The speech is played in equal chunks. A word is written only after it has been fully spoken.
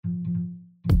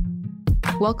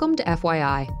Welcome to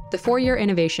FYI, the For-Your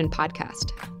Innovation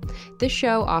podcast. This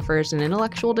show offers an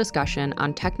intellectual discussion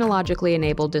on technologically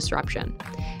enabled disruption,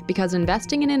 because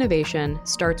investing in innovation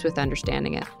starts with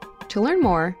understanding it. To learn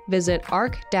more, visit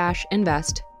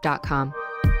ark-invest.com.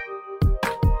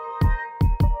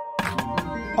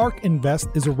 ARK Invest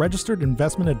is a registered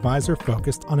investment advisor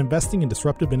focused on investing in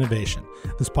disruptive innovation.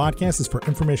 This podcast is for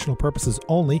informational purposes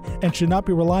only and should not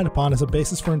be relied upon as a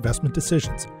basis for investment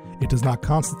decisions. It does not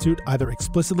constitute, either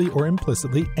explicitly or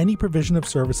implicitly, any provision of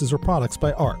services or products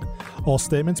by ARK. All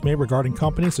statements made regarding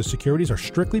companies or securities are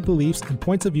strictly beliefs and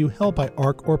points of view held by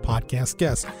ARK or podcast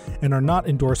guests and are not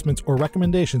endorsements or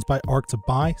recommendations by ARK to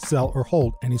buy, sell, or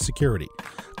hold any security.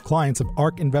 Clients of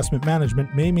ARK Investment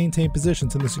Management may maintain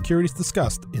positions in the securities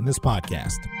discussed in this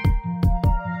podcast.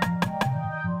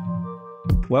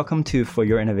 Welcome to For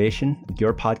Your Innovation,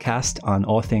 your podcast on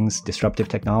all things disruptive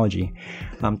technology.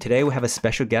 Today we have a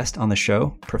special guest on the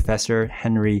show, Professor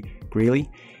Henry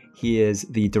Greely. He is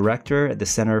the director at the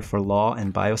Center for Law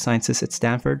and Biosciences at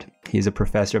Stanford. He is a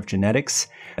professor of genetics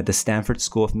at the Stanford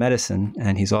School of Medicine,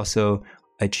 and he's also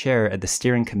a chair at the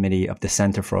steering committee of the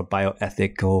Center for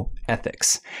Bioethical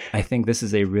Ethics. I think this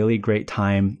is a really great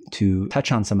time to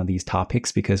touch on some of these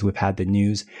topics because we've had the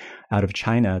news out of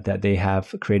China that they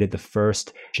have created the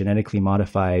first genetically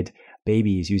modified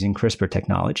babies using CRISPR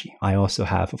technology. I also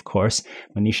have, of course,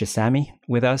 Manisha Samy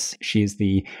with us. She's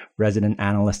the resident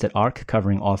analyst at ARK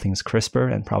covering all things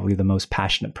CRISPR and probably the most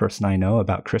passionate person I know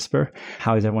about CRISPR.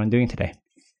 How is everyone doing today?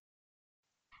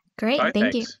 Great,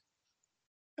 thank you.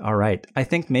 All right. I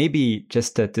think maybe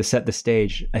just to set the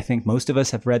stage, I think most of us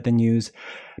have read the news,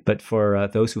 but for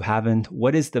those who haven't,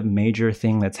 what is the major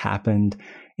thing that's happened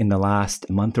in the last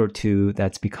month or two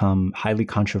that's become highly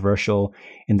controversial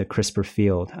in the CRISPR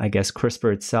field? I guess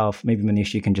CRISPR itself, maybe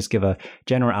Manisha, you can just give a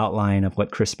general outline of what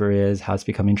CRISPR is, how it's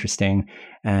become interesting,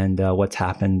 and what's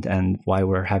happened and why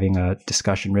we're having a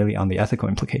discussion really on the ethical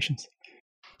implications.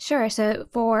 Sure. So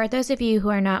for those of you who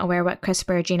are not aware what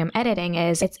CRISPR genome editing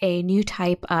is, it's a new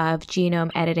type of genome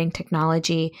editing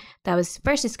technology that was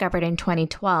first discovered in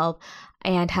 2012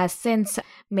 and has since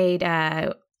made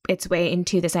its way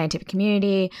into the scientific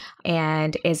community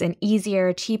and is an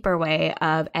easier, cheaper way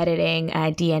of editing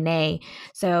DNA.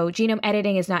 So genome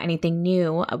editing is not anything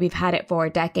new. We've had it for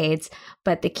decades,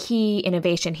 but the key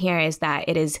innovation here is that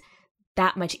it is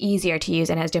that much easier to use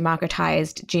and has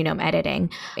democratized genome editing.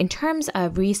 In terms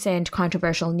of recent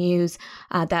controversial news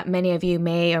that many of you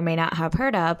may or may not have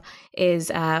heard of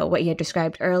is what you had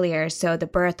described earlier. So the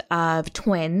birth of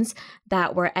twins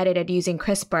that were edited using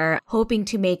CRISPR, hoping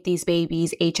to make these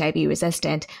babies HIV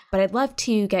resistant. But I'd love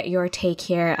to get your take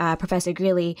here, Professor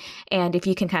Greely, and if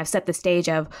you can kind of set the stage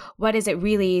of what is it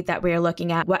really that we're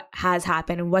looking at, what has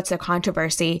happened, and what's the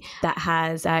controversy that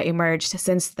has emerged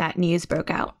since that news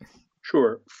broke out.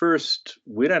 Sure. First,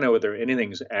 we don't know whether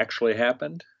anything's actually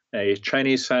happened. A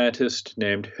Chinese scientist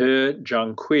named He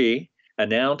Jiankui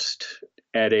announced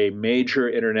at a major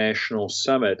international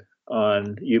summit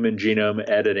on human genome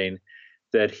editing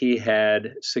that he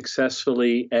had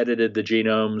successfully edited the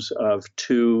genomes of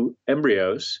 2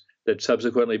 embryos that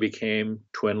subsequently became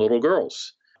twin little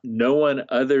girls. No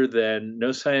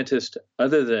scientist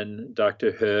other than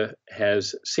Dr. He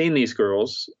has seen these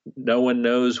girls. No one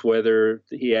knows whether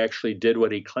he actually did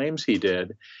what he claims he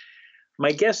did.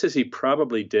 My guess is he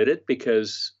probably did it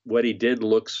because what he did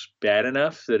looks bad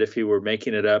enough that if he were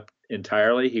making it up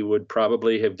entirely, he would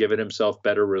probably have given himself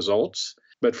better results.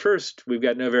 But first, we've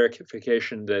got no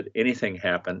verification that anything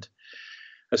happened.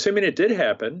 Assuming it did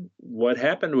happen, what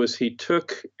happened was he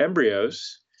took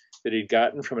embryos that he'd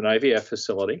gotten from an IVF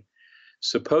facility,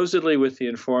 supposedly with the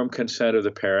informed consent of the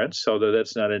parents, although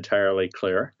that's not entirely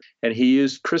clear. And he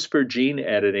used CRISPR gene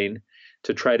editing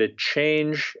to try to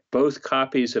change both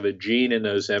copies of a gene in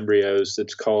those embryos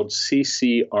that's called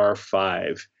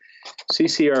CCR5.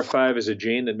 CCR5 is a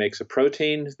gene that makes a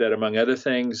protein that, among other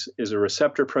things, is a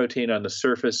receptor protein on the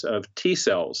surface of T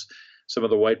cells, some of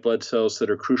the white blood cells that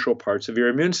are crucial parts of your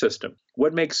immune system.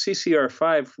 What makes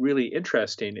CCR5 really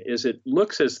interesting is it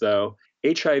looks as though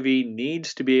HIV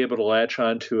needs to be able to latch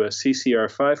onto a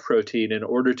CCR5 protein in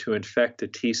order to infect a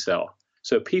T cell.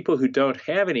 So people who don't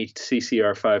have any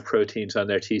CCR5 proteins on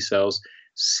their T cells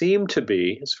seem to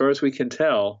be, as far as we can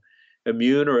tell,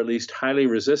 immune or at least highly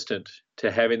resistant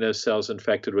to having those cells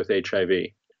infected with HIV.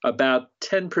 About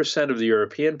 10% of the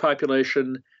European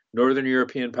population, Northern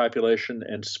European population,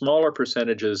 and smaller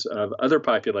percentages of other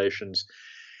populations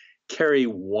carry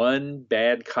one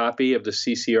bad copy of the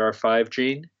CCR5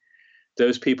 gene.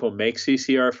 Those people make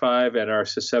CCR5 and are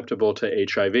susceptible to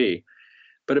HIV.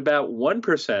 But about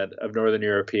 1% of Northern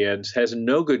Europeans has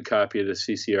no good copy of the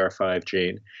CCR5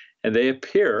 gene, And they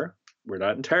appear, we're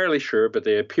not entirely sure, but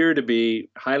they appear to be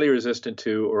highly resistant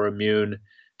to or immune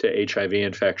to HIV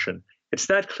infection. It's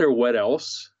not clear what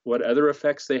other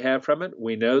effects they have from it.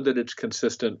 We know that it's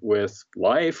consistent with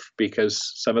life because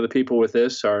some of the people with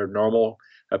this are normal,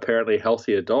 apparently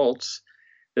healthy adults.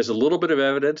 There's a little bit of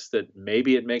evidence that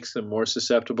maybe it makes them more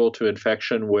susceptible to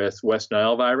infection with West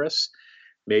Nile virus.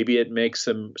 Maybe it makes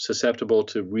them susceptible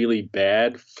to really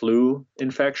bad flu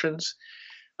infections.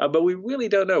 But we really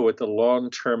don't know what the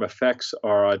long-term effects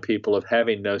are on people of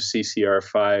having no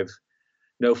CCR5,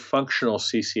 no functional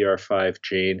CCR5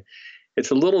 gene.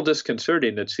 It's a little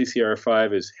disconcerting that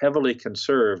CCR5 is heavily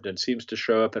conserved and seems to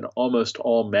show up in almost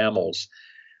all mammals,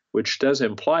 which does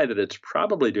imply that it's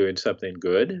probably doing something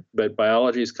good, but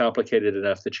biology is complicated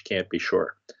enough that you can't be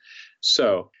sure.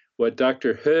 So what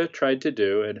Dr. He tried to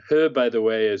do, and He, by the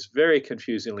way, is very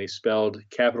confusingly spelled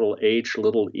capital H,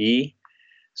 little e.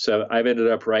 So I've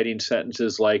ended up writing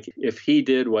sentences like, if he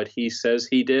did what he says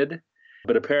he did,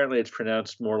 but apparently it's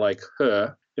pronounced more like He.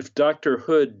 If Dr.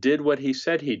 He did what he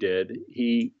said he did,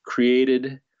 he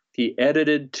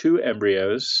edited 2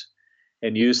 embryos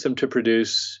and used them to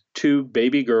produce 2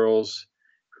 baby girls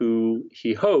who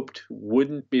he hoped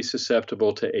wouldn't be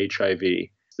susceptible to HIV.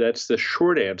 That's the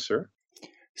short answer.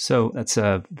 So that's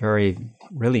a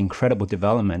really incredible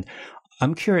development.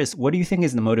 I'm curious, what do you think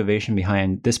is the motivation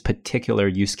behind this particular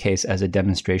use case as a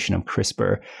demonstration of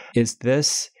CRISPR? Is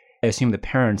this, I assume the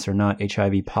parents are not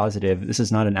HIV positive, this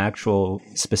is not an actual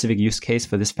specific use case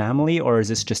for this family, or is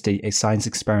this just a science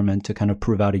experiment to kind of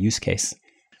prove out a use case?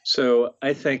 So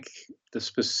I think the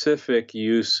specific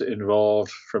use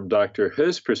involved from Dr.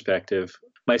 He's perspective,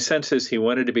 my sense is he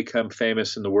wanted to become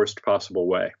famous in the worst possible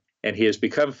way. And he has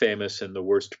become famous in the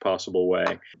worst possible way.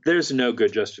 There's no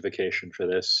good justification for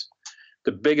this.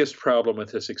 The biggest problem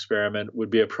with this experiment would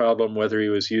be a problem whether he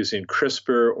was using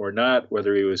CRISPR or not,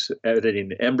 whether he was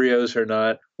editing embryos or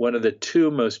not. One of the 2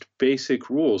 most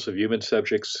basic rules of human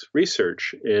subjects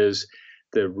research is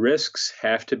the risks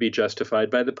have to be justified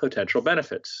by the potential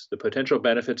benefits. The potential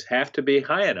benefits have to be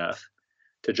high enough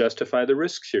to justify the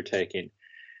risks you're taking.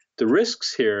 The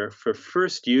risks here for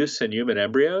first use in human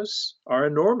embryos are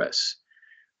enormous.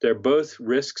 They're both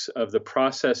risks of the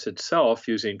process itself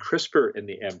using CRISPR in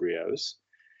the embryos,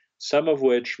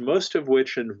 most of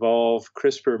which involve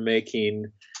CRISPR making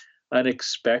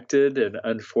unexpected and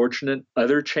unfortunate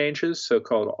other changes,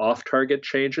 so-called off-target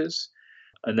changes.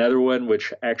 Another one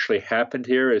which actually happened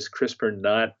here is CRISPR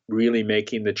not really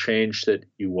making the change that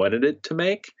you wanted it to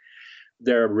make.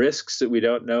 There are risks that we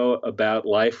don't know about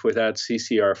life without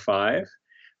CCR5,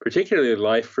 particularly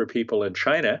life for people in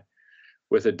China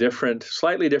with a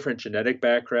slightly different genetic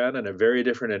background and a very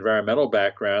different environmental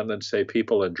background than, say,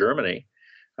 people in Germany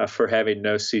for having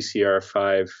no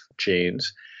CCR5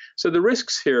 genes. So the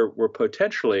risks here were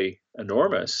potentially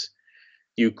enormous.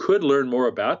 You could learn more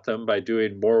about them by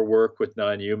doing more work with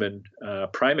non-human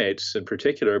primates in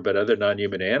particular, but other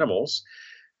non-human animals.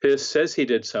 He says he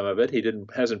did some of it. He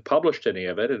hasn't published any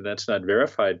of it, and that's not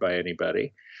verified by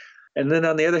anybody. And then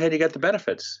on the other hand, you got the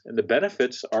benefits, and the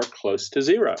benefits are close to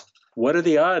zero. What are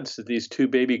the odds that these 2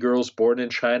 baby girls born in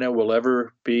China will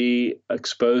ever be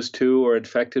exposed to or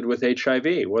infected with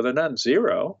HIV? Well, they're not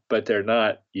zero, but they're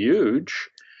not huge.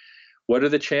 What are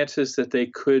the chances that they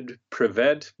could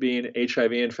prevent being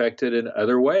HIV infected in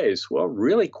other ways? Well,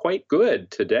 really quite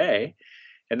good today.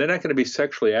 And they're not going to be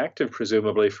sexually active,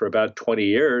 presumably, for about 20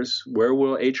 years. Where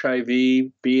will HIV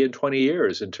be in 20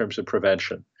 years in terms of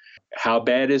prevention? How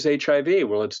bad is HIV?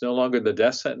 Well, it's no longer the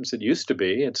death sentence it used to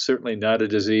be. It's certainly not a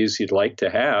disease you'd like to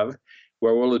have.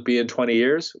 Where will it be in 20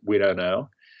 years? We don't know.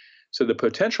 So the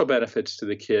potential benefits to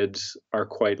the kids are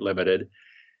quite limited.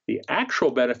 The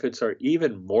actual benefits are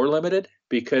even more limited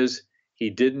because he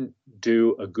didn't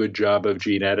do a good job of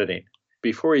gene editing.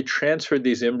 Before he transferred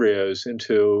these embryos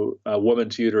into a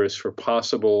woman's uterus for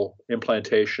possible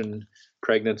implantation,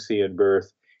 pregnancy, and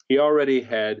birth, he already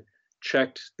had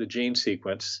checked the gene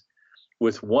sequence.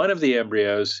 With one of the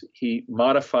embryos, he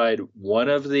modified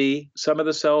some of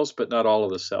the cells, but not all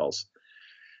of the cells.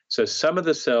 So some of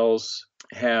the cells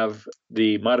have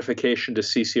the modification to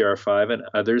CCR5 and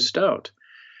others don't.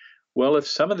 Well, if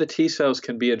some of the T cells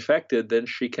can be infected, then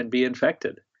she can be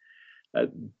infected.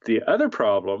 The other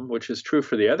problem, which is true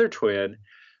for the other twin,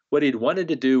 what he'd wanted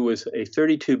to do was a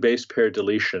 32 base pair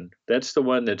deletion. That's the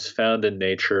one that's found in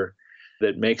nature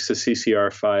that makes the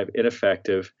CCR5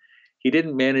 ineffective. He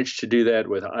didn't manage to do that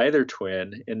with either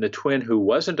twin. In the twin who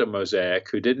wasn't a mosaic,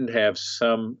 who didn't have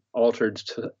some altered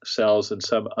cells and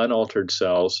some unaltered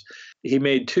cells, he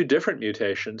made 2 different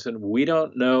mutations, and we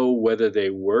don't know whether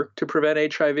they work to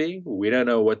prevent HIV. We don't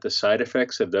know what the side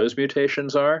effects of those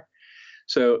mutations are.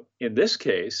 So in this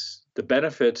case, the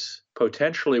benefits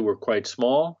potentially were quite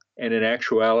small, and in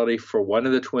actuality, for one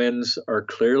of the twins are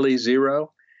clearly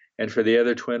zero, and for the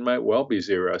other twin might well be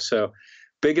zero. So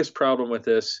biggest problem with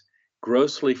this,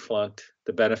 grossly flunked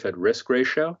the benefit-risk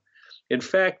ratio. In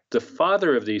fact, the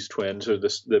father of these twins, or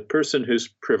the person who's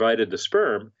provided the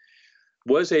sperm,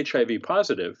 was HIV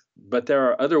positive, but there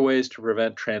are other ways to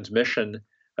prevent transmission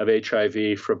of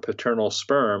HIV from paternal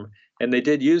sperm, and they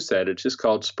did use that. It's just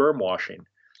called sperm washing.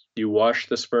 You wash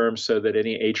the sperm so that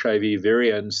any HIV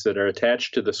virions that are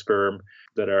attached to the sperm,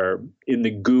 that are in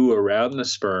the goo around the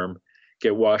sperm,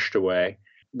 get washed away.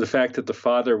 The fact that the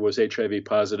father was HIV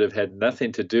positive had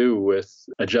nothing to do with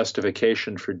a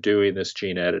justification for doing this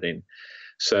gene editing.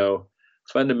 So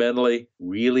fundamentally,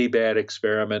 really bad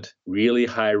experiment, really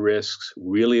high risks,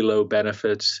 really low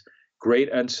benefits, great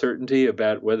uncertainty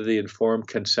about whether the informed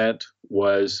consent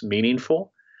was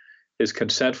meaningful. His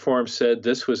consent form said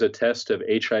this was a test of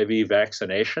HIV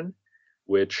vaccination,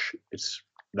 which is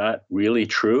not really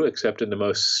true, except in the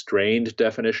most strained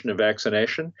definition of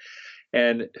vaccination.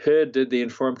 And He did the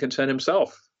informed consent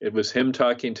himself. It was him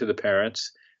talking to the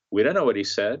parents. We don't know what he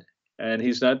said, and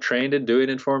he's not trained in doing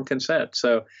informed consent.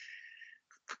 So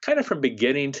kind of from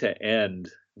beginning to end,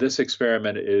 this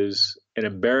experiment is an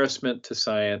embarrassment to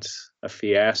science, a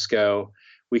fiasco.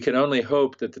 We can only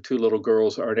hope that the two little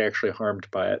girls aren't actually harmed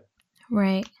by it.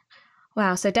 Right.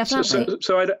 Wow. So definitely.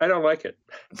 So I don't like it.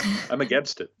 I'm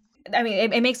against it. I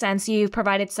mean, it makes sense. You've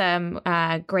provided some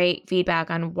great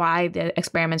feedback on why the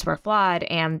experiments were flawed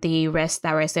and the risks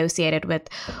that were associated with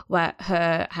what He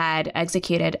had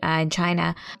executed in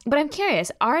China. But I'm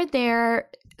curious, are there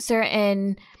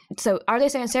certain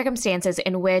circumstances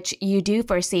in which you do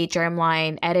foresee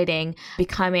germline editing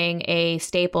becoming a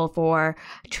staple for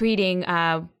treating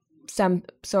some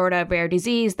sort of rare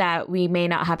disease that we may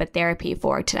not have a therapy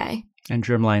for today? And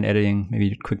germline editing,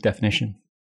 maybe a quick definition.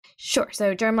 Sure.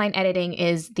 So germline editing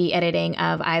is the editing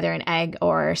of either an egg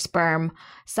or sperm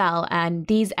cell, and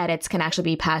these edits can actually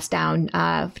be passed down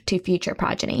to future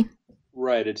progeny.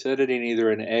 Right. It's editing either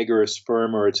an egg or a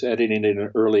sperm, or it's editing in an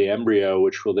early embryo,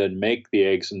 which will then make the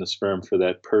eggs and the sperm for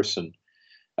that person.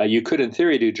 You could, in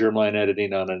theory, do germline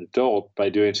editing on an adult by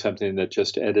doing something that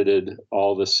just edited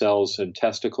all the cells in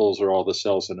testicles or all the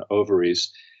cells in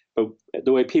ovaries. But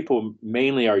the way people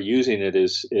mainly are using it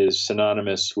is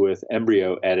synonymous with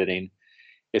embryo editing.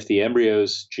 If the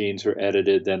embryo's genes are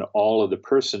edited, then all of the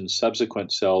person's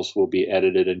subsequent cells will be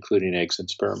edited, including eggs and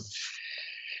sperm.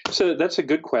 So that's a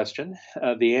good question.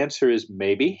 The answer is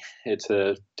maybe. It's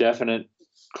a definite,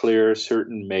 clear,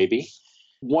 certain maybe.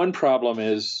 One problem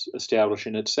is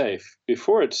establishing it's safe.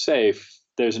 Before it's safe,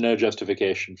 there's no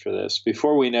justification for this.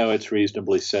 Before we know it's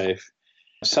reasonably safe,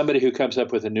 somebody who comes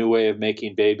up with a new way of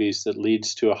making babies that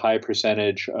leads to a high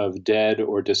percentage of dead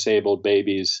or disabled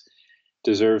babies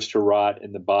deserves to rot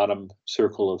in the bottom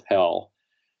circle of hell.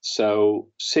 So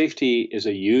safety is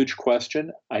a huge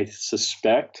question. I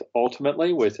suspect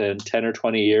ultimately within 10 or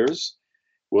 20 years,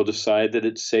 we'll decide that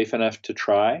it's safe enough to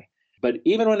try. But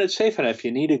even when it's safe enough,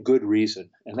 you need a good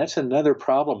reason. And that's another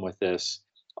problem with this.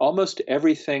 Almost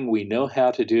everything we know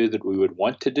how to do that we would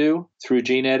want to do through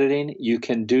gene editing, you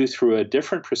can do through a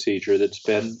different procedure that's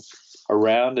been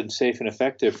around and safe and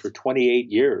effective for 28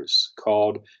 years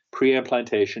called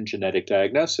preimplantation genetic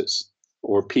diagnosis,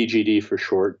 or PGD for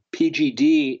short.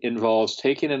 PGD involves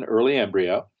taking an early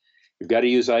embryo. You've got to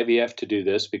use IVF to do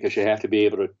this because you have to be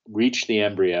able to reach the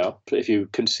embryo. If you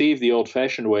conceive the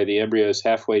old-fashioned way, the embryo is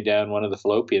halfway down one of the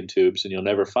fallopian tubes and you'll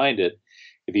never find it.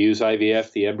 If you use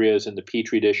IVF, the embryo is in the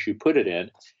petri dish you put it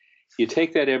in. You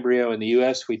take that embryo. In the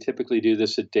U.S., we typically do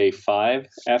this at day 5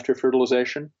 after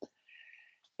fertilization,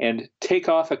 and take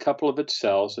off a couple of its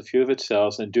cells, a few of its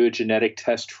cells, and do a genetic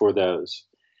test for those.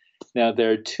 Now,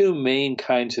 there are two main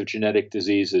kinds of genetic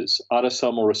diseases,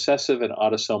 autosomal recessive and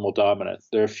autosomal dominant.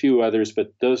 There are a few others,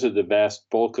 but those are the vast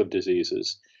bulk of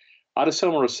diseases.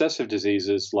 Autosomal recessive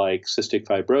diseases like cystic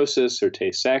fibrosis or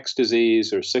Tay-Sachs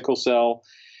disease or sickle cell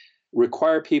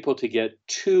require people to get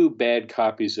 2 bad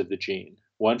copies of the gene,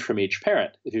 one from each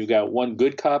parent. If you've got one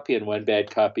good copy and one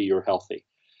bad copy, you're healthy.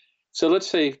 So let's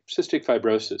say cystic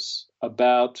fibrosis.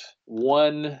 About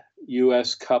one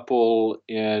U.S. couple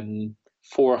in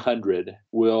 400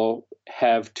 will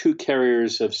have 2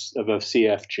 carriers of a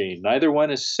CF gene. Neither one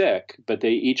is sick, but they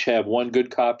each have one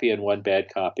good copy and one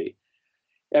bad copy.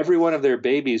 Every one of their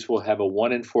babies will have a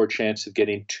 1 in 4 chance of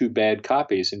getting 2 bad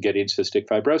copies and getting cystic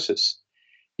fibrosis.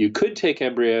 You could take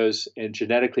embryos and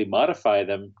genetically modify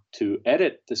them to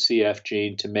edit the CF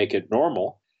gene to make it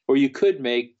normal, or you could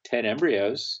make 10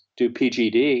 embryos, do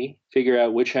PGD, figure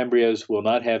out which embryos will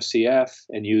not have CF,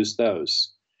 and use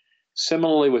those.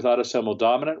 Similarly with autosomal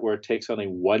dominant, where it takes only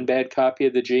one bad copy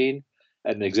of the gene.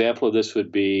 An example of this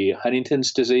would be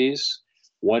Huntington's disease.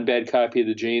 One bad copy of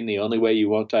the gene, the only way you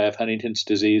won't die of Huntington's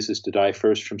disease is to die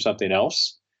first from something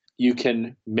else. You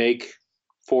can make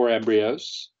 4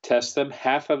 embryos, test them.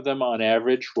 Half of them on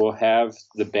average will have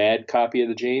the bad copy of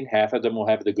the gene, half of them will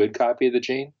have the good copy of the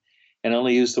gene, and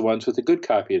only use the ones with the good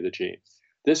copy of the gene.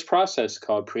 This process,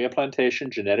 called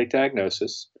preimplantation genetic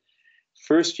diagnosis,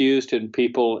 first used in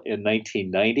people in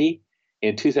 1990.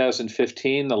 In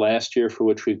 2015, the last year for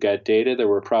which we've got data, there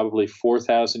were probably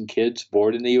 4,000 kids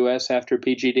born in the US after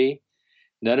PGD,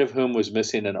 none of whom was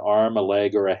missing an arm, a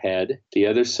leg, or a head. The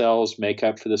other cells make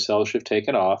up for the cells you've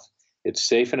taken off. It's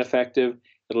safe and effective.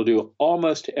 It'll do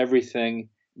almost everything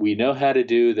we know how to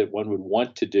do that one would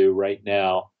want to do right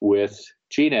now with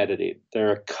gene editing. There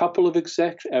are a couple of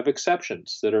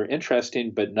exceptions that are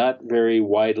interesting but not very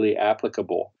widely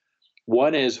applicable.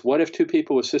 One is, what if 2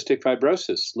 people with cystic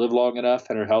fibrosis live long enough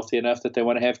and are healthy enough that they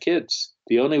want to have kids?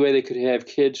 The only way they could have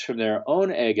kids from their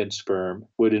own egg and sperm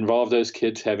would involve those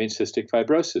kids having cystic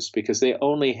fibrosis, because they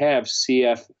only have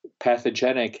CF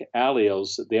pathogenic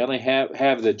alleles. They only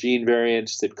have the gene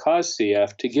variants that cause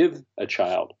CF to give a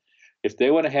child. If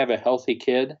they want to have a healthy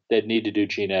kid, they'd need to do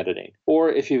gene editing. Or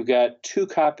if you've got 2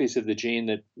 copies of the gene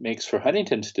that makes for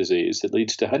Huntington's disease, that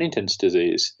leads to Huntington's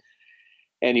disease,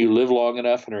 and you live long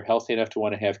enough and are healthy enough to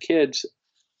want to have kids,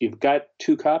 you've got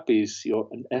 2 copies. You'll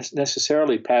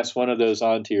necessarily pass one of those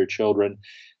on to your children.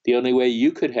 The only way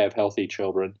you could have healthy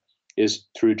children is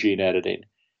through gene editing.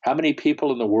 How many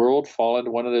people in the world fall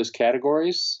into one of those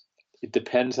categories? It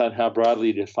depends on how broadly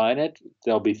you define it.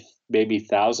 There'll be maybe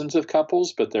thousands of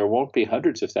couples, but there won't be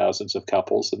hundreds of thousands of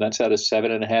couples, and that's out of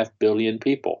 7.5 billion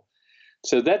people.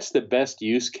 So that's the best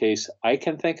use case I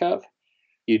can think of.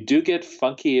 You do get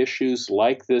funky issues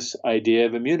like this idea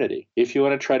of immunity. If you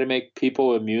want to try to make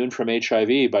people immune from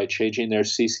HIV by changing their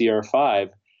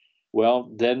CCR5,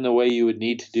 well, then the way you would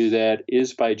need to do that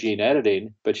is by gene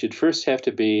editing, but you'd first have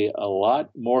to be a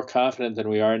lot more confident than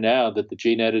we are now that the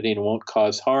gene editing won't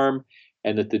cause harm,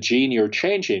 and that the gene you're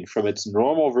changing from its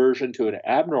normal version to an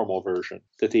abnormal version,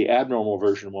 that the abnormal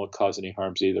version won't cause any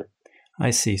harms either. I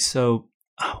see. So,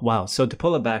 wow. So to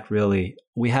pull it back, really,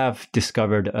 we have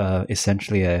discovered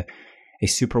essentially a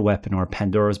super weapon, or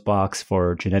Pandora's box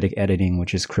for genetic editing,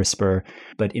 which is CRISPR.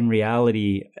 But in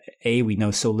reality, we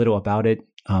know so little about it.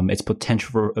 Its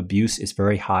potential for abuse is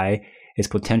very high. Its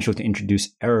potential to introduce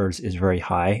errors is very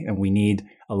high, and we need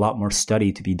a lot more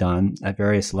study to be done at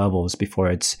various levels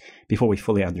before we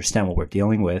fully understand what we're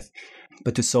dealing with.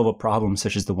 But to solve a problem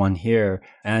such as the one here,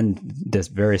 and the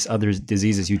various other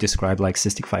diseases you described, like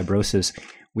cystic fibrosis,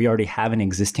 we already have an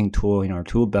existing tool in our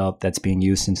tool belt that's being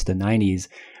used since the 90s,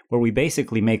 where we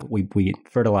basically we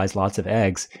fertilize lots of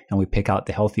eggs and we pick out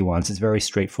the healthy ones. It's very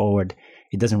straightforward.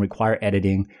 It doesn't require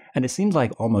editing, and it seems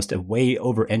like almost a way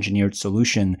over-engineered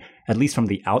solution, at least from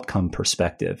the outcome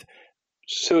perspective.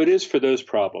 So it is for those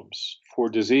problems. For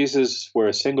diseases where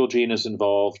a single gene is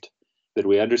involved that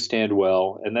we understand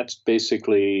well, and that's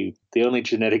basically the only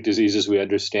genetic diseases we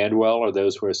understand well are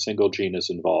those where a single gene is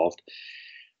involved.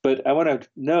 But I want to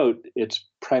note, it's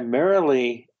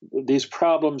primarily, these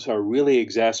problems are really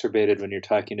exacerbated when you're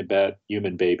talking about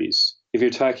human babies. If you're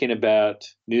talking about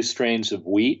new strains of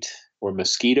wheat, or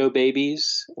mosquito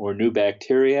babies, or new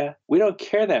bacteria, we don't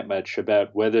care that much about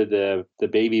whether the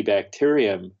baby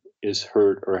bacterium is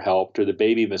hurt or helped, or the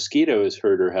baby mosquito is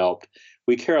hurt or helped.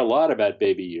 We care a lot about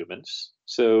baby humans.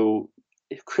 So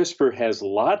if CRISPR has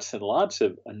lots and lots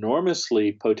of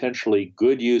enormously potentially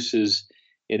good uses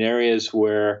in areas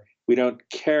where we don't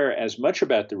care as much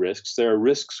about the risks. There are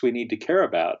risks we need to care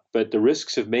about, but the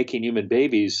risks of making human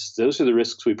babies, those are the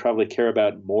risks we probably care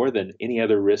about more than any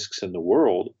other risks in the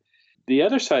world. The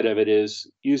other side of it is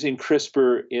using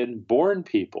CRISPR in born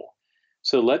people.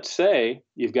 So let's say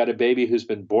you've got a baby who's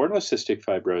been born with cystic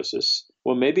fibrosis.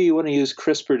 Well, maybe you want to use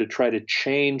CRISPR to try to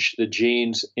change the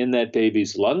genes in that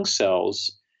baby's lung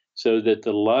cells so that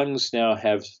the lungs now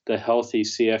have the healthy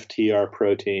CFTR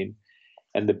protein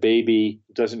and the baby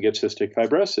doesn't get cystic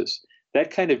fibrosis.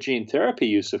 That kind of gene therapy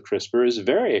use of CRISPR is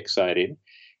very exciting.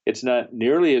 It's not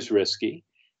nearly as risky.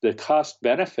 The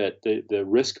cost-benefit, the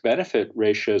risk-benefit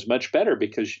ratio is much better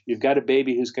because you've got a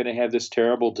baby who's going to have this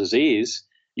terrible disease.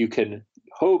 You can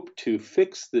hope to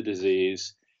fix the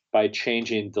disease by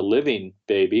changing the living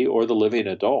baby or the living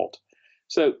adult.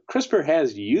 So CRISPR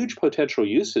has huge potential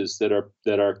uses that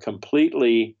are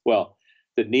completely,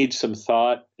 that need some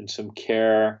thought and some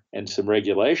care and some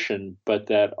regulation, but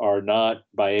that are not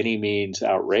by any means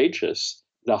outrageous.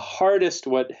 The hardest,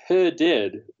 what He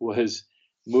did was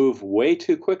move way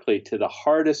too quickly to the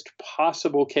hardest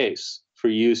possible case for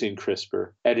using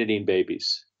CRISPR, editing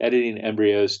babies, editing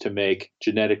embryos to make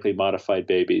genetically modified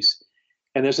babies.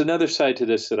 And there's another side to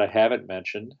this that I haven't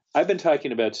mentioned. I've been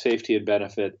talking about safety and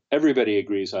benefit. Everybody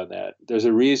agrees on that. There's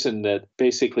a reason that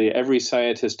basically every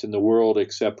scientist in the world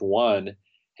except one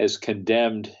has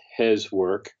condemned his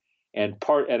work. And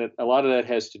a lot of that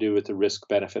has to do with the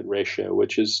risk-benefit ratio,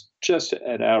 which is just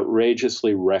an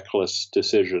outrageously reckless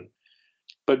decision.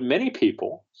 But many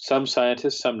people, some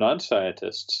scientists, some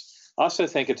non-scientists, also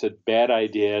think it's a bad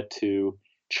idea to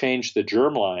change the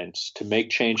germlines, to make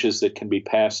changes that can be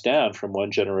passed down from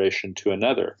one generation to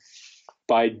another.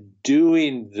 By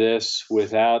doing this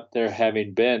without there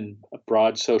having been a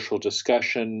broad social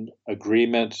discussion,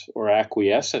 agreement, or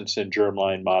acquiescence in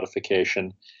germline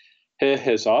modification, it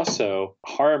has also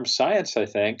harmed science, I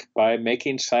think, by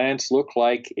making science look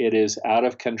like it is out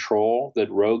of control,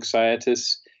 that rogue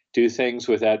scientists do things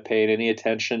without paying any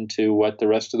attention to what the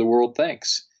rest of the world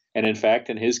thinks. And in fact,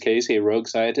 in his case, a rogue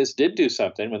scientist did do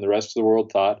something when the rest of the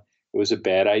world thought it was a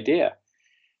bad idea.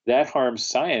 That harms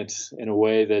science in a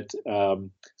way that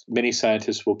many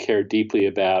scientists will care deeply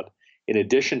about, in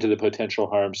addition to the potential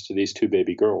harms to these two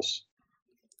baby girls.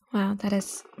 Wow, that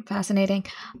is fascinating.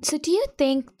 So do you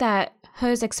think that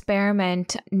He's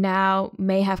experiment now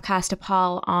may have cast a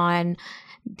pall on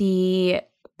the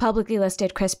publicly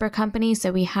listed CRISPR companies?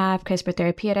 So we have CRISPR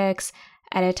Therapeutics,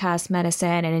 Editas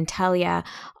Medicine, and Intellia.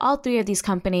 All three of these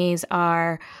companies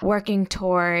are working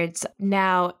towards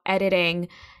now editing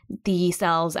the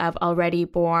cells of already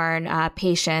born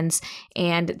patients,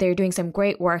 and they're doing some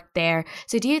great work there.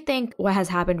 So do you think what has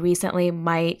happened recently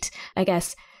might,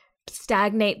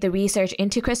 stagnate the research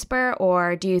into CRISPR,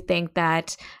 or do you think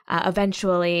that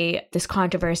eventually this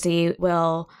controversy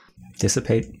will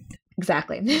dissipate?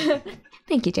 Exactly.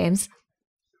 Thank you, James.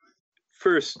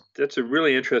 First, that's a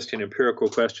really interesting empirical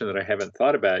question that I haven't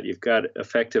thought about. You've got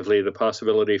effectively the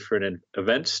possibility for an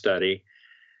event study.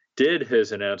 Did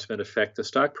his announcement affect the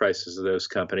stock prices of those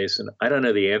companies? And I don't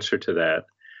know the answer to that.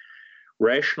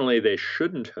 Rationally, they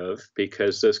shouldn't have,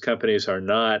 because those companies are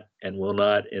not and will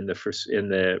not in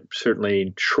the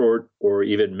certainly short or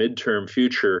even midterm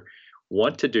future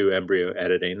want to do embryo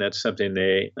editing. That's something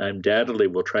they undoubtedly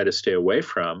will try to stay away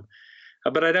from.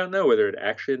 But I don't know whether it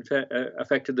actually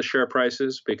affected the share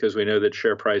prices, because we know that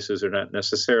share prices are not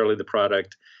necessarily the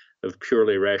product of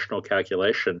purely rational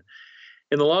calculation.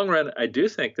 In the long run, I do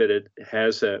think that it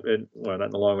has not in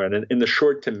the long run, in the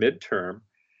short to midterm,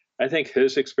 I think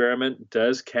his experiment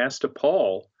does cast a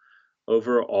pall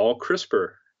over all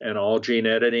CRISPR and all gene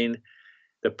editing.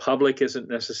 The public isn't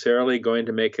necessarily going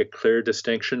to make a clear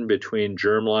distinction between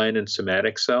germline and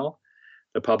somatic cell.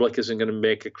 The public isn't going to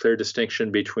make a clear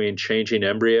distinction between changing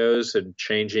embryos and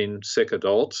changing sick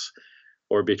adults,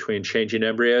 or between changing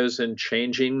embryos and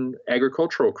changing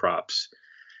agricultural crops.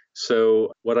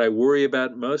 So what I worry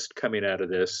about most coming out of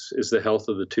this is the health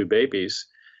of the two babies.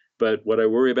 But what I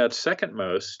worry about second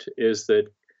most is that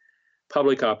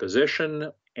public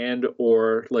opposition and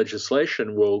or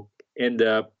legislation will end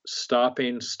up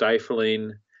stopping,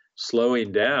 stifling,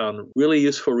 slowing down really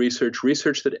useful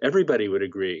research that everybody would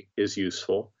agree is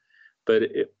useful. But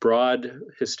broad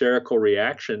hysterical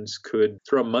reactions could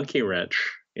throw a monkey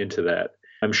wrench into that.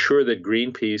 I'm sure that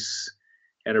Greenpeace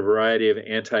and a variety of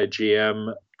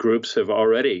anti-GM groups have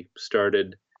already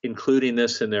started including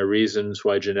this in their reasons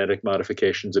why genetic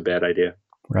modification is a bad idea.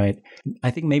 Right.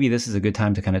 I think maybe this is a good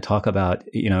time to kind of talk about,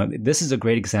 this is a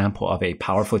great example of a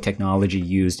powerful technology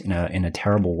used in a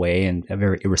terrible way and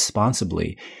very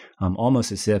irresponsibly,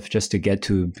 almost as if just to get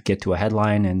to a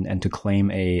headline and to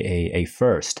claim a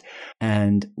first.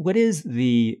 And what is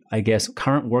the,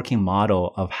 current working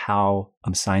model of how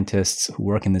scientists who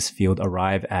work in this field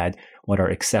arrive at what are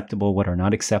acceptable, what are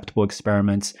not acceptable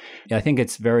experiments? I think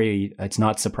it's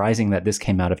not surprising that this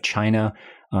came out of China.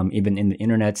 Even in the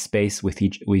internet space,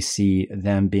 we see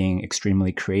them being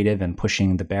extremely creative and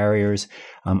pushing the barriers.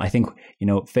 I think,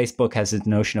 Facebook has this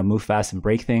notion of move fast and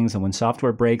break things. And when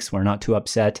software breaks, we're not too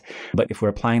upset. But if we're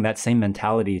applying that same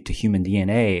mentality to human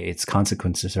DNA, its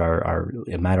consequences are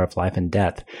a matter of life and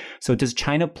death. So does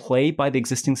China play by the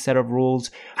existing set of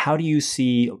rules? How do you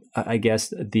see,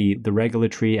 the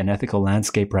regulatory and ethical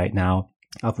landscape right now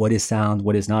of what is sound,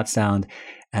 what is not sound,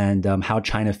 and how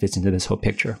China fits into this whole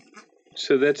picture?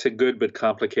 So that's a good but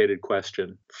complicated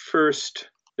question. First,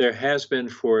 there has been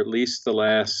for at least the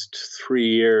last 3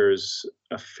 years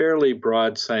a fairly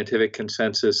broad scientific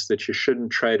consensus that you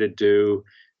shouldn't try to do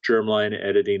germline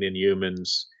editing in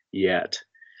humans yet.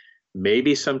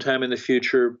 Maybe sometime in the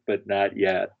future, but not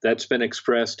yet. That's been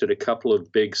expressed at a couple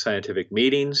of big scientific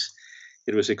meetings.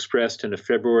 It was expressed in a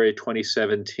February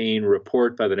 2017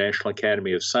 report by the National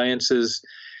Academy of Sciences.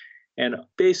 And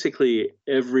basically,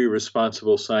 every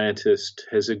responsible scientist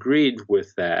has agreed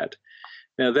with that.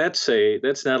 Now, that's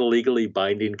not a legally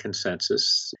binding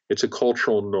consensus. It's a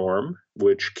cultural norm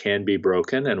which can be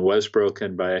broken and was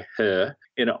broken by He.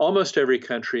 In almost every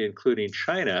country, including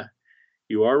China,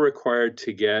 you are required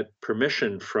to get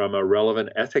permission from a relevant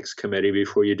ethics committee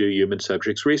before you do human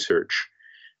subjects research.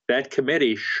 That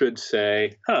committee should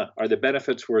say, are the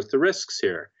benefits worth the risks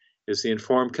here? Is the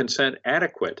informed consent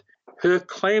adequate? He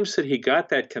claims that he got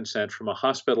that consent from a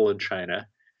hospital in China.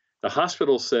 The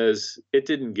hospital says it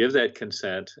didn't give that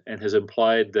consent and has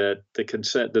implied that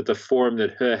the form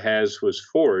that He has was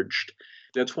forged.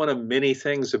 That's one of many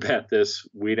things about this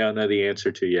we don't know the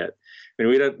answer to yet. I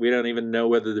mean, we don't even know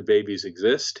whether the babies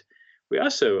exist. We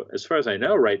also, as far as I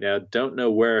know right now, don't know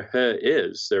where He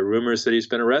is. There are rumors that he's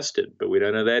been arrested, but we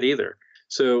don't know that either.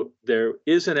 So there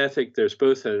is an ethic. There's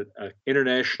both an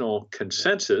international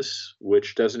consensus,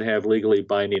 which doesn't have legally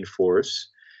binding force,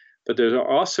 but there's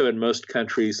also in most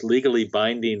countries legally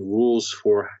binding rules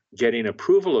for getting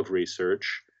approval of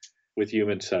research with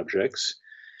human subjects.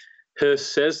 He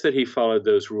says that he followed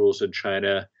those rules in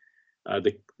China.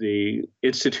 The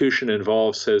institution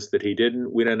involved says that he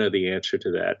didn't. We don't know the answer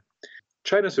to that.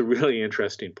 China's a really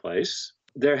interesting place.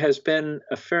 There has been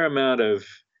a fair amount of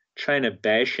China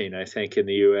bashing, I think, in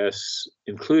the U.S.,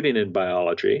 including in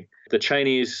biology. The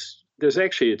Chinese,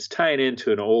 it's tying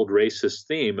into an old racist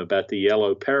theme about the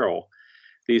yellow peril.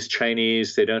 These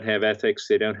Chinese, they don't have ethics,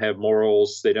 they don't have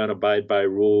morals, they don't abide by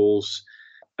rules.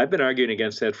 I've been arguing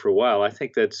against that for a while. I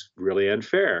think that's really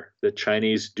unfair. The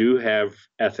Chinese do have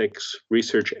ethics,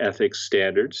 research ethics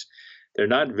standards. They're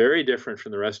not very different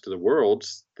from the rest of the world.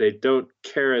 They don't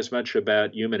care as much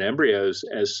about human embryos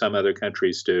as some other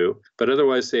countries do, but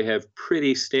otherwise they have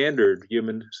pretty standard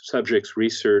human subjects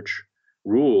research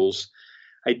rules.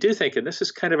 I do think, and this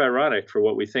is kind of ironic for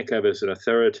what we think of as an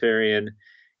authoritarian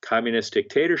communist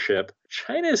dictatorship,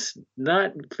 China's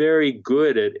not very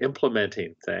good at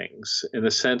implementing things in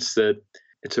the sense that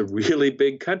it's a really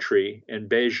big country, and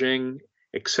Beijing,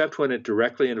 except when it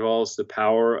directly involves the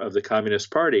power of the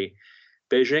Communist Party,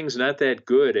 Beijing's not that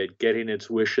good at getting its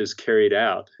wishes carried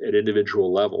out at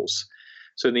individual levels.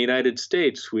 So in the United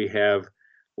States, we have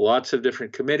lots of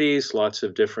different committees, lots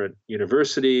of different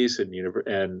universities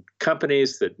and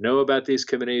companies that know about these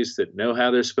committees, that know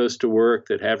how they're supposed to work,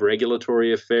 that have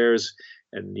regulatory affairs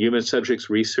and human subjects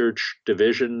research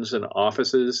divisions and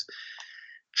offices.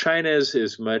 China's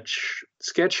is much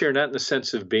sketchier, not in the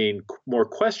sense of being more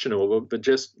questionable, but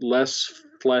just less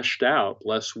fleshed out,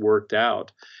 less worked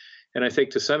out. And I think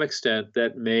to some extent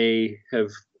that may have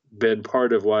been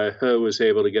part of why He was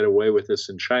able to get away with this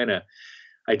in China.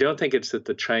 I don't think it's that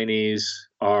the Chinese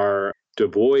are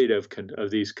devoid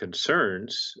of these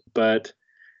concerns, but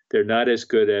they're not as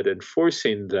good at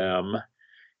enforcing them.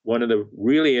 One of the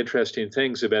really interesting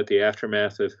things about the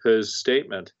aftermath of He's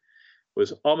statement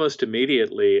was almost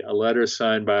immediately a letter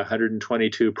signed by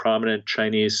 122 prominent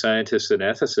Chinese scientists and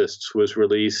ethicists was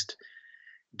released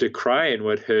decrying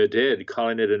what He did,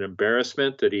 calling it an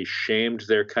embarrassment that he shamed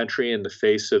their country in the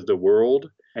face of the world.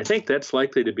 I think that's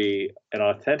likely to be an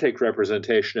authentic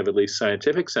representation of at least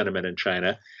scientific sentiment in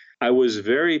China. I was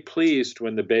very pleased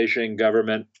when the Beijing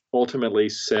government ultimately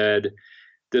said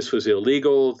this was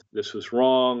illegal, this was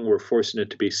wrong, we're forcing it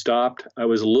to be stopped. I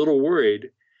was a little worried,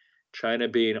 China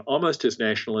being almost as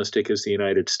nationalistic as the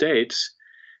United States,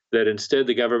 that instead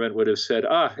the government would have said,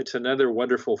 it's another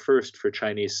wonderful first for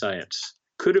Chinese science.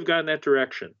 Could have gone that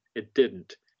direction. It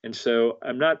didn't. And so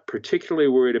I'm not particularly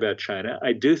worried about China.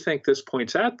 I do think this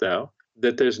points out, though,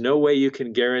 that there's no way you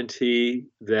can guarantee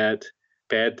that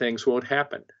bad things won't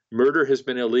happen. Murder has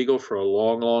been illegal for a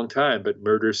long, long time, but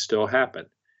murders still happen.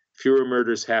 Fewer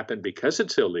murders happen because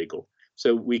it's illegal.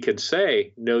 So we can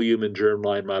say no human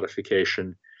germline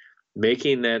modification.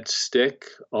 Making that stick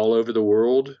all over the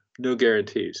world, no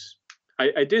guarantees.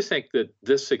 I do think that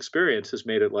this experience has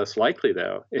made it less likely,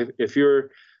 though. If you're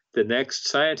the next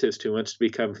scientist who wants to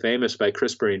become famous by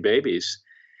CRISPRing babies,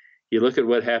 you look at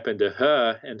what happened to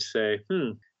He and say,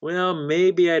 well,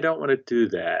 maybe I don't want to do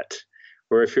that.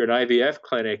 Or if you're an IVF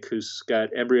clinic who's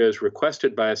got embryos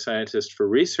requested by a scientist for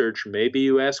research, maybe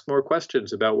you ask more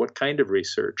questions about what kind of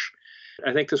research.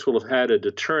 I think this will have had a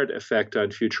deterrent effect on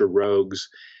future rogues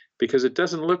because it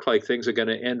doesn't look like things are going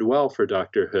to end well for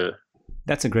Dr. He.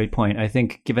 That's a great point. I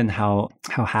think given how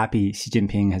happy Xi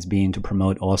Jinping has been to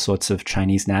promote all sorts of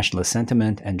Chinese nationalist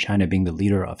sentiment and China being the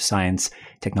leader of science,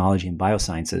 technology, and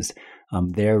biosciences,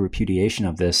 their repudiation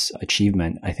of this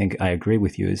achievement, I think I agree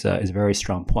with you, is a very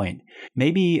strong point.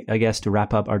 Maybe, I guess, to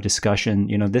wrap up our discussion,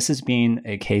 this has been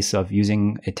a case of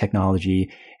using a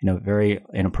technology in a very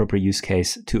inappropriate use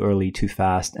case too early, too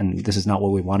fast. And this is not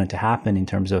what we wanted to happen in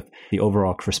terms of the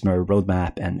overall CRISPR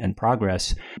roadmap and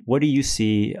progress. What do you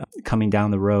see coming down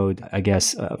the road, I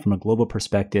guess, from a global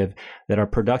perspective, that are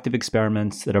productive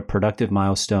experiments, that are productive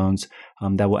milestones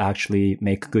that will actually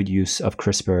make good use of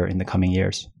CRISPR in the coming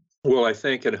years? Well, I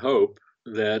think and hope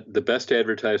that the best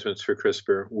advertisements for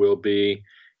CRISPR will be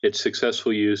its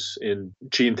successful use in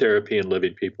gene therapy in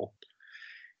living people.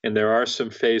 And there are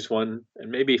some phase 1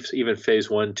 and maybe even phase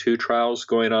 1-2 trials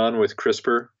going on with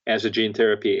CRISPR as a gene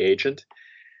therapy agent.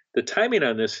 The timing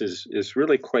on this is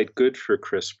really quite good for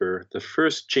CRISPR. The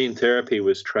first gene therapy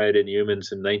was tried in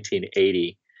humans in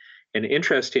 1980. And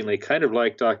interestingly, kind of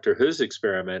like Dr. Hu's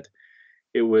experiment,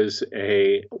 it was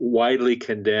a widely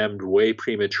condemned, way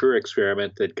premature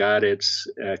experiment that got its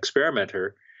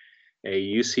experimenter,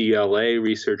 a UCLA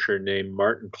researcher named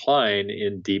Martin Klein,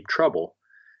 in deep trouble.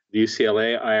 The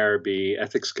UCLA IRB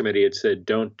ethics committee had said,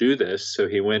 don't do this. So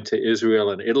he went to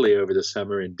Israel and Italy over the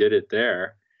summer and did it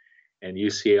there. And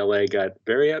UCLA got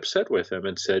very upset with him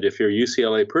and said, if you're a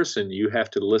UCLA person, you have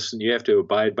to listen, you have to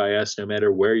abide by us no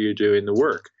matter where you're doing the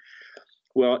work.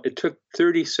 Well, it took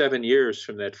 37 years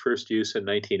from that first use in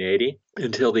 1980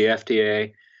 until the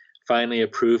FDA finally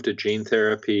approved a gene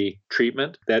therapy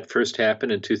treatment. That first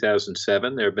happened in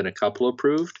 2007. There have been a couple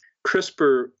approved.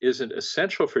 CRISPR isn't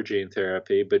essential for gene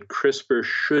therapy, but CRISPR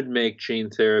should make gene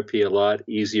therapy a lot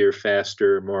easier,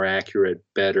 faster, more accurate,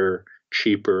 better,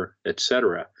 cheaper,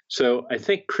 etc. So I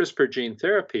think CRISPR gene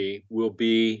therapy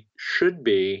should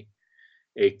be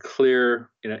a clear,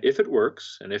 if it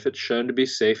works and if it's shown to be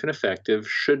safe and effective,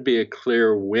 should be a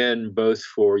clear win both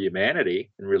for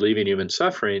humanity in relieving human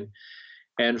suffering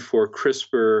and for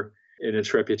CRISPR in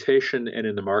its reputation and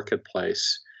in the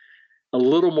marketplace. A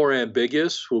little more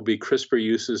ambiguous will be CRISPR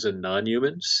uses in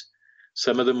non-humans.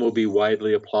 Some of them will be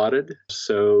widely applauded.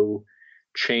 So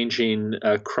changing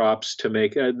crops to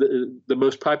make the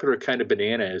most popular kind of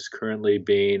banana is currently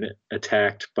being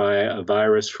attacked by a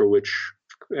virus for which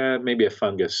maybe a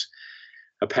fungus,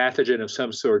 a pathogen of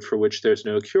some sort for which there's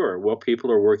no cure. Well, people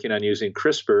are working on using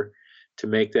CRISPR to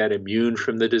make that immune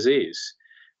from the disease.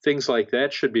 Things like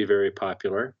that should be very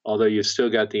popular, although you've still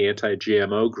got the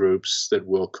anti-GMO groups that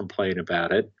will complain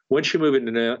about it. Once you move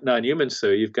into non-humans, though,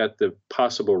 you've got the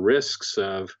possible risks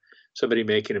of somebody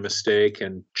making a mistake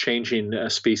and changing a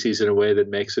species in a way that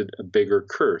makes it a bigger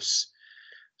curse.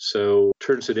 So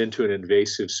turns it into an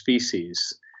invasive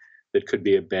species that could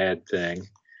be a bad thing.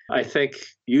 I think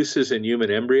uses in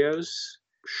human embryos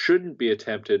shouldn't be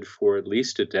attempted for at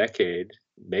least a decade,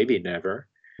 maybe never.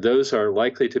 Those are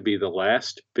likely to be the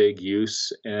last big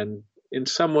use and in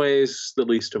some ways the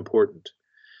least important.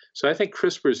 So I think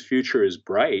CRISPR's future is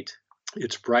bright.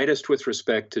 It's brightest with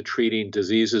respect to treating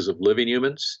diseases of living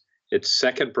humans. It's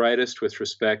second brightest with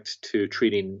respect to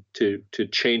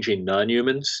changing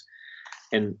non-humans.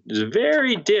 And it's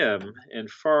very dim and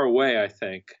far away, I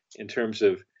think, in terms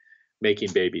of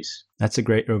making babies. That's a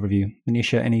great overview.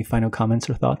 Manisha, any final comments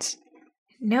or thoughts?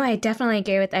 No, I definitely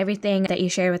agree with everything that you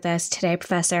shared with us today,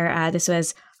 Professor. This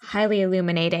was highly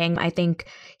illuminating. I think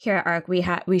here at ARC,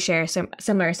 we share some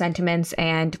similar sentiments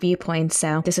and viewpoints,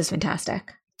 so this is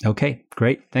fantastic. Okay,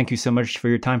 great. Thank you so much for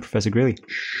your time, Professor Greeley.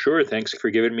 Sure. Thanks for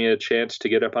giving me a chance to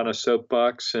get up on a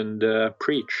soapbox and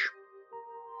preach.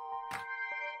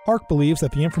 ARC believes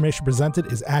that the information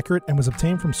presented is accurate and was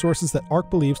obtained from sources that ARC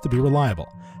believes to be reliable.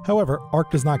 However, ARC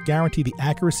does not guarantee the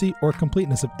accuracy or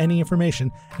completeness of any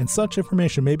information, and such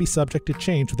information may be subject to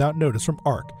change without notice from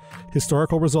ARC.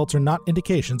 Historical results are not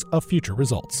indications of future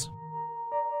results.